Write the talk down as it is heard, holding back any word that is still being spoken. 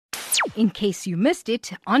in case you missed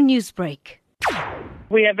it on Newsbreak.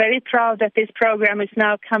 We are very proud that this program is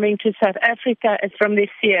now coming to South Africa from this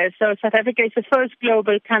year. So South Africa is the first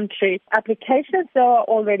global country. Applications are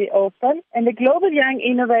already open. And the Global Young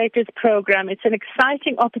Innovators Programme, it's an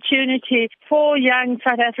exciting opportunity for young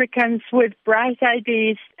South Africans with bright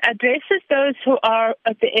ideas, addresses those who are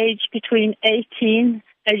at the age between 18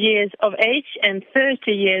 years of age and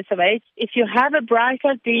 30 years of age. If you have a bright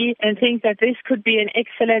idea and think that this could be an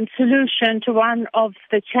excellent solution to one of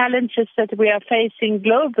the challenges that we are facing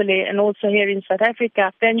globally and also here in South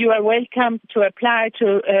Africa, then you are welcome to apply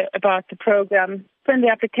about the program. When the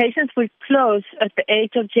applications will close at the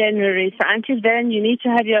 8th of January. So until then, you need to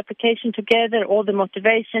have your application together, all the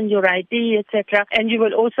motivation, your ID, etc. And you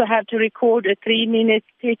will also have to record a 3-minute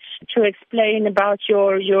pitch to explain about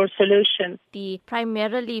your solution. The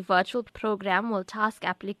primarily virtual program will task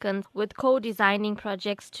applicants with co-designing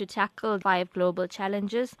projects to tackle 5 global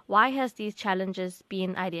challenges. Why has these challenges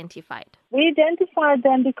been identified? We identified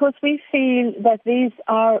them because we feel that these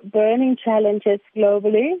are burning challenges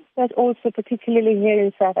globally, but also particularly here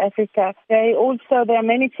in South Africa. There are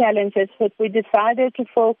many challenges, but we decided to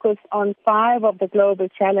focus on 5 of the global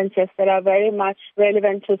challenges that are very much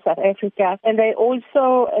relevant to South Africa. And they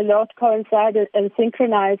also a lot coincided and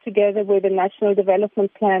synchronized together with the National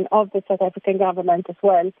Development Plan of the South African government as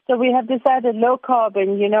well. So we have decided low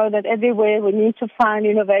carbon, that everywhere we need to find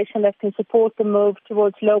innovation that can support the move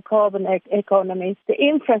towards low carbon economy. The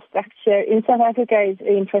infrastructure in South Africa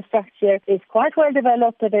is quite well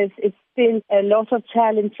developed, but it's still a lot of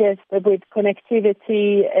challenges with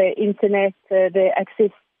connectivity, internet, the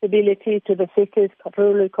accessibility to the cities,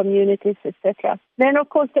 rural communities, etc. Then, of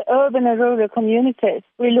course, the urban and rural communities.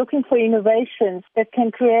 We're looking for innovations that can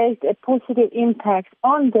create a positive impact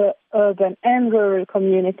on the urban and rural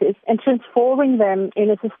communities and transforming them in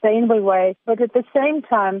a sustainable way, but at the same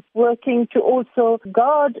time working to also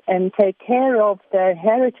guard and take care of their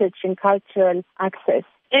heritage and cultural access.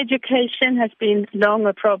 Education has been long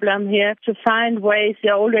a problem here to find ways.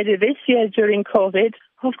 Already this year during COVID,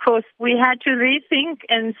 of course, we had to rethink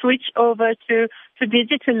and switch over to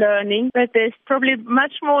digital learning, but there's probably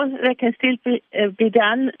much more that can still be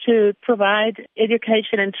done to provide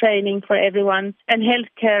education and training for everyone. And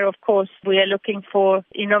healthcare, of course, we are looking for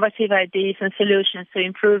innovative ideas and solutions to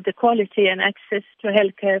improve the quality and access to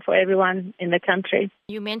healthcare for everyone in the country.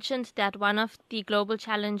 You mentioned that one of the global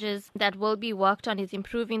challenges that will be worked on is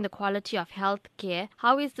improving the quality of healthcare.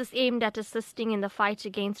 How is this aimed at assisting in the fight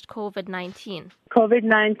against COVID-19?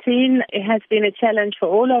 COVID-19 has been a challenge for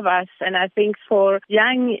all of us, and I think for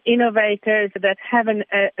young innovators that have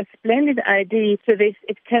a splendid idea to this,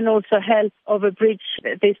 it can also help overbridge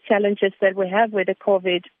these challenges that we have with the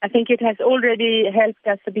COVID. I think it has already helped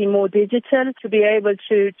us to be more digital, to be able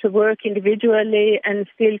to work individually and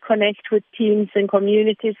still connect with teams and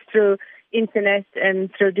communities through internet and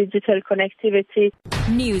through digital connectivity.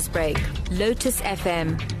 Newsbreak, Lotus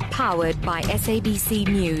FM, powered by SABC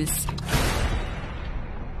News.